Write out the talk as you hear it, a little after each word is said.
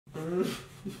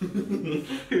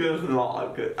He is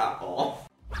not good at all.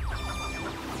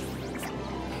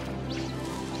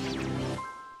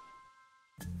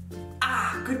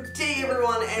 Good day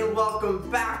everyone and welcome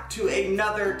back to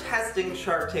another testing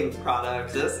Shark Tank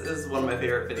product. This is one of my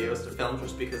favorite videos to film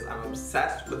just because I'm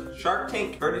obsessed with Shark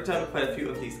Tank. I've already done quite a few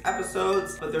of these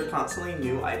episodes, but there's constantly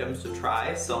new items to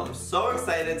try, so I'm so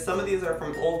excited. Some of these are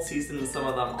from old seasons, some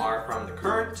of them are from the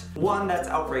current one that's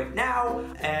out right now,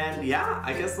 and yeah,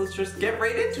 I guess let's just get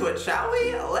right into it, shall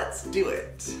we? Let's do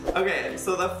it. Okay,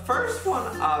 so the first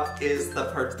one up is the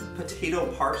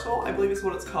potato parcel, I believe is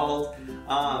what it's called.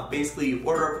 Basically you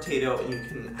order a potato and you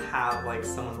can have like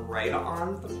someone write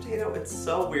on the potato. It's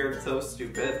so weird, so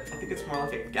stupid. I think it's more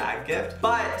like a gag gift.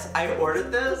 But I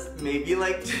ordered this maybe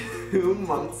like 2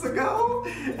 months ago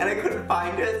and I couldn't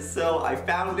find it, so I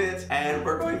found it and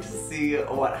we're going to see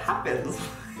what happens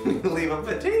when you leave a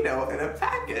potato in a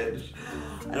package.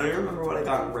 I don't even remember what I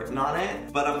got written on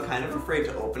it, but I'm kind of afraid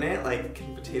to open it. Like,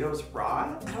 can potatoes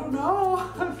rot? I don't know.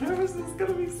 I'm nervous it's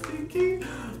gonna be stinky.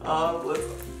 Let's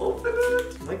open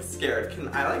it. I'm like scared. Can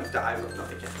I like die? No, I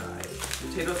can't die.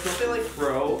 Potatoes, don't they like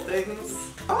grow things?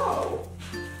 Oh.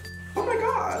 Oh my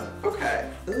god. Okay.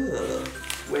 Ugh.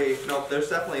 Wait, no, there's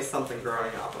definitely something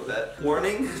growing off of it.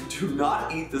 Warning, do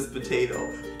not eat this potato.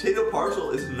 Potato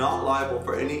parcel is not liable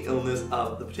for any illness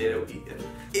of the potato eaten.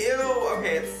 Ew,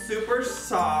 okay, it's super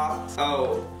soft.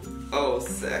 Oh,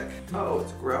 sick. Oh,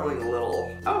 it's growing a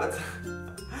little. Oh,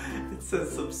 it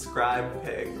says subscribe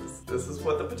pigs. This is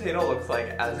what the potato looks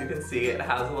like. As you can see, it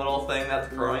has a little thing that's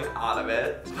growing out of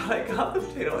it. But I got the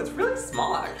potato, it's really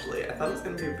small actually. I thought it was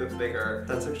gonna be a bit bigger.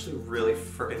 That's actually really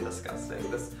freaking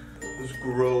disgusting. This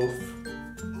growth.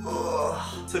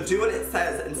 Ugh. So do what it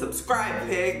says and subscribe,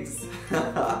 pigs.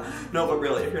 No, but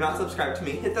really, if you're not subscribed to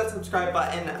me, hit that subscribe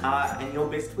button and you'll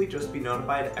basically just be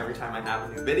notified every time I have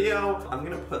a new video. I'm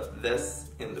gonna put this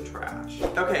in the trash.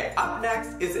 Okay, up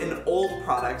next is an old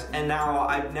product, and now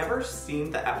I've never seen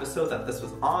the episode that this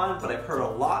was on, but I've heard a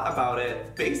lot about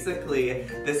it. Basically,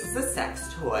 this is a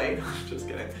sex toy. Just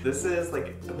kidding. This is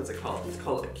like, what's it called? It's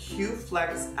called a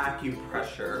Q-Flex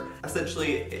acupressure.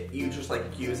 Essentially, you just like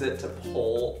use it to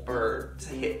pull or to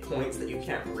hit points that you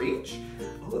can't reach.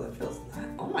 Oh, that feels nice.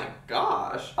 Oh my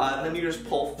gosh. And then you just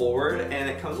pull forward, and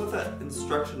it comes with an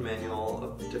instruction manual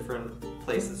of different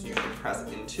places you can press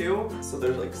into. So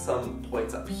there's like some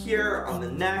points up here on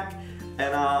the neck.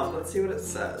 And let's see what it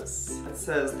says. It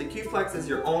says, the Q-Flex is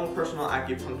your own personal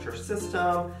acupuncture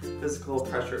system. Physical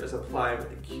pressure is applied with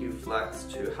the Q-Flex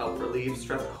to help relieve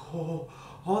stress.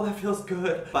 Oh, that feels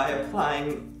good. By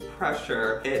applying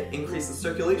pressure, it increases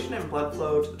circulation and blood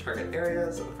flow to the target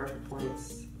areas of the pressure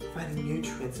points, providing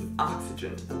nutrients and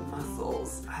oxygen to the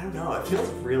muscles. I don't know, it feels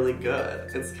really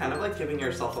good. It's kind of like giving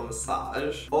yourself a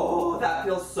massage. Oh, that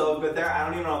feels so good there. I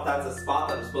don't even know if that's a spot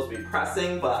that I'm supposed to be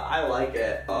pressing, but I like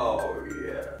it. Oh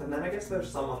yeah. And then I guess there's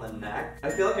some on the neck.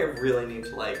 I feel like I really need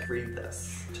to like read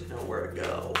this to know where to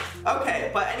go.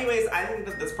 Okay, but anyways, I think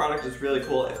that this product is really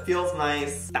cool. It feels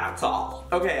nice. That's all.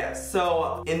 Okay,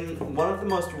 so in one of the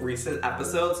most recent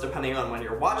episodes, depending on when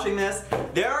you're watching this,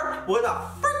 there was a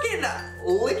freaking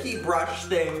licky brush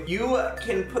thing. You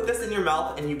can put this in your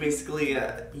mouth and you basically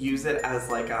use it as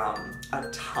like a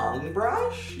tongue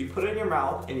brush. You put it in your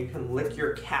mouth and you can lick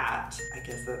your cat. I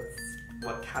guess that's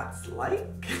what cats like.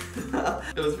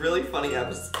 It was really funny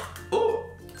episode. Oh,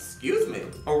 excuse me.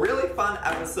 A really fun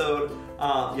episode.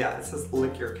 Yeah, it says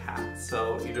lick your cat.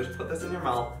 So you just put this in your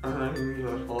mouth and you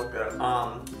just lick it.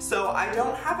 So I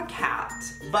don't have a cat,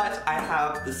 but I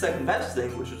have the second best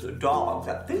thing, which is a dog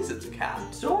that thinks it's a cat.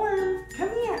 Storm, come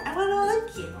here, I wanna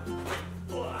lick you.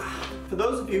 For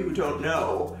those of you who don't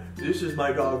know, this is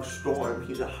my dog Storm.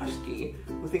 He's a husky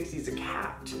who thinks he's a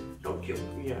cat. Don't you?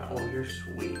 Yeah, oh, you're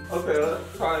sweet. Okay,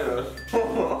 let's try this.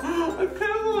 I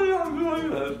can't believe I'm doing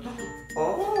this.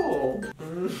 Oh.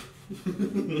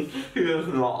 He is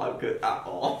not good at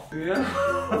all. Yeah.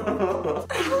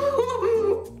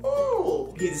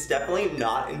 Oh. He's definitely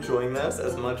not enjoying this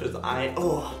as much as I.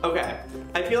 Oh. Okay.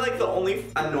 I feel like the only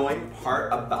annoying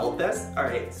part about this. All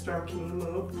right, Storm, can you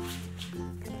move?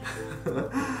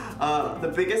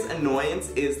 The biggest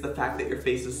annoyance is the fact that your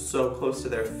face is so close to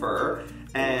their fur,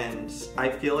 and I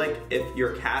feel like if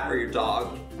your cat or your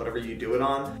dog, whatever you do it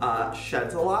on,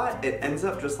 sheds a lot, it ends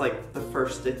up just like the fur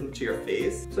sticking to your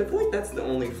face. So I feel like that's the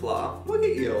only flaw. Look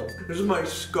at you. This is my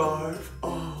scarf.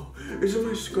 Oh, isn't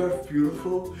my scarf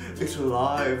beautiful? It's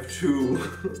alive too.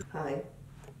 Hi.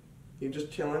 You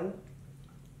just chilling?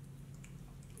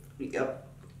 Yep.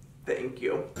 Thank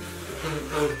you.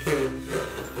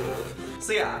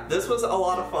 So yeah, this was a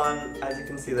lot of fun. As you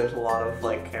can see, there's a lot of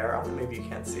like hair on it. Maybe you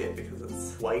can't see it because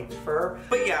it's white fur.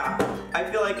 But yeah, I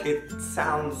feel like it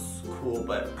sounds cool,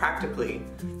 but practically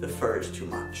the fur is too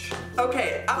much.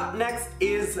 Okay, up next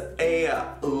is a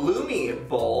Lumi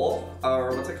bowl,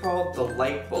 or what's it called? The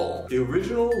light bowl. The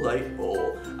original light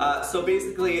bowl. So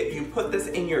basically, you put this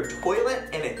in your toilet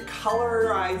and it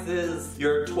colorizes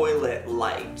your toilet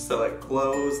light. So it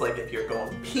glows like if you're going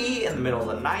to pee in the middle of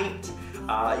the night.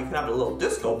 You can have a little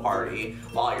disco party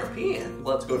while you're peeing.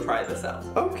 Let's go try this out.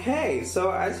 Okay,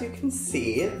 so as you can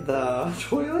see, the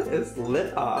toilet is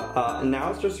lit up. And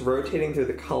now it's just rotating through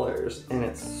the colors, and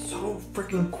it's so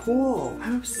freaking cool.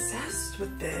 I'm obsessed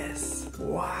with this.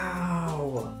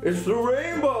 Wow. It's the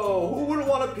rainbow. Who wouldn't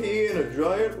want to pee in a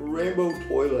giant rainbow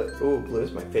toilet? Oh, blue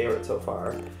is my favorite so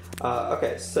far.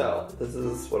 Okay, so this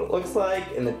is what it looks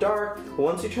like in the dark.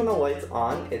 Once you turn the lights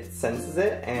on, it senses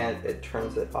it and it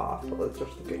turns it off. But let's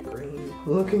just look at green.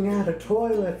 Looking at a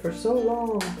toilet for so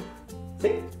long. See?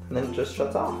 And then it just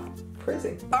shuts off.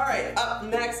 Crazy. Alright, up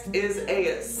next is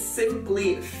a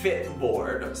Simply Fit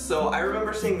board. So I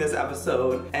remember seeing this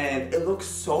episode and it looks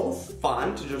so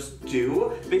fun to just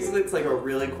do. Basically it's like a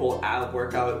really cool ab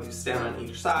workout. You stand on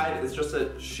each side. It's just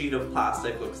a sheet of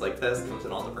plastic, looks like this, comes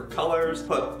in all different colors.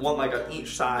 Put one leg on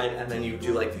each side and then you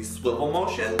do like these swivel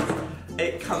motions.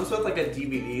 It comes with like a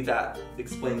DVD that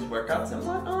explains workouts and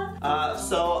whatnot.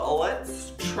 So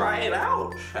let's try it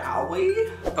out, shall we?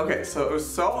 Okay, so it was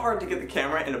so hard to get the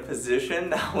camera in a position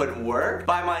that would work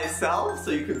by myself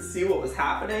so you could see what was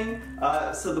happening.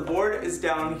 So the board is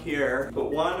down here. Put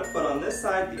one foot on this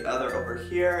side, the other over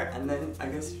here, and then I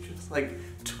guess you just like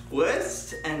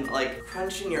twist and like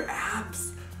crunch in your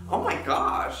abs. Oh my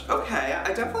gosh, okay,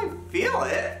 I definitely feel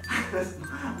it.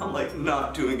 I'm like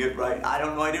not doing it right. I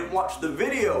don't know, I didn't watch the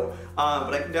video,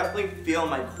 but I can definitely feel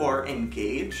my core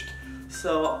engaged.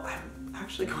 So I'm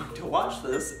actually going to watch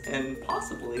this and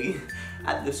possibly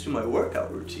add this to my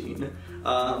workout routine.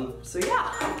 So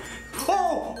yeah.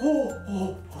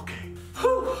 Okay.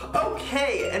 Whew.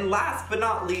 Okay, and last but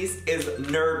not least is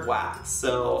Nerd Wax.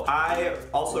 So I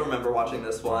also remember watching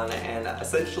this one, and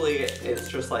essentially it's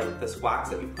just like this wax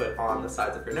that you put on the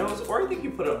sides of your nose, or I think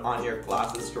you put it on your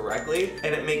glasses directly,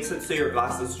 and it makes it so your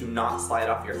glasses do not slide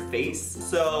off your face.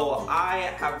 So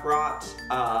I have brought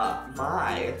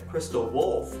my Crystal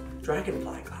Wolf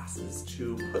dragonfly glasses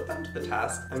to put them to the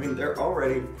test. I mean, they're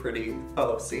already pretty,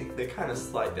 oh, see, they kind of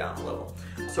slide down a little.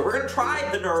 So we're gonna try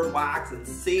the Nerd Wax and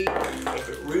see if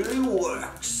it really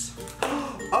works.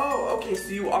 Oh, okay, so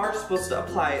you are supposed to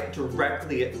apply it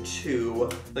directly to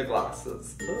the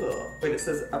glasses. Ugh. Wait, it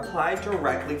says apply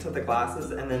directly to the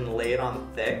glasses and then lay it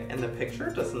on thick, and the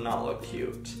picture does not look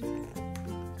cute.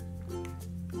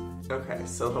 Okay,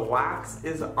 so the wax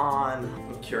is on.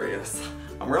 I'm curious.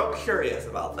 I'm real curious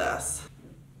about this.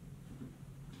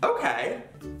 Okay.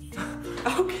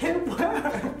 Okay, it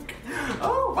worked.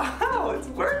 Oh, wow, it's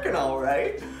working all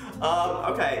right.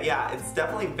 Okay, yeah, it's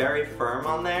definitely very firm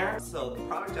on there. So the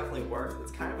product definitely works.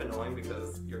 It's kind of annoying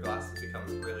because your glasses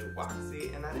become really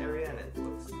waxy in that area and it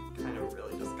looks kind of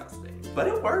really disgusting. But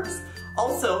it works.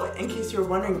 Also, in case you're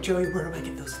wondering, Joey, where do I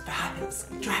get those fabulous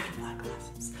dragonfly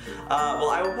glasses? Well,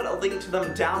 I will put a link to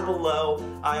them down below.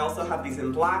 I also have these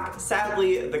in black.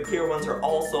 Sadly, the clear ones are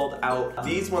all sold out.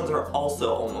 These ones are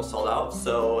also almost sold out.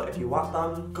 So if you want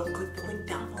them, go click the link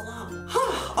down below.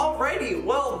 Alrighty,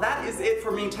 well that is it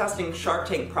for me testing Shark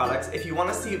Tank products. If you want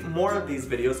to see more of these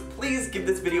videos, please give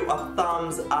this video a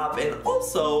thumbs up and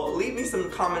also leave me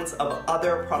some comments of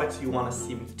other products you want to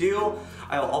see me do.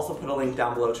 I will also put a link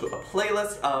down below to a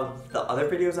playlist of the other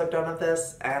videos I've done of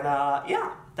this. And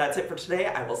yeah, that's it for today.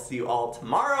 I will see you all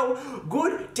tomorrow.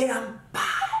 Good damn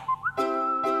bye!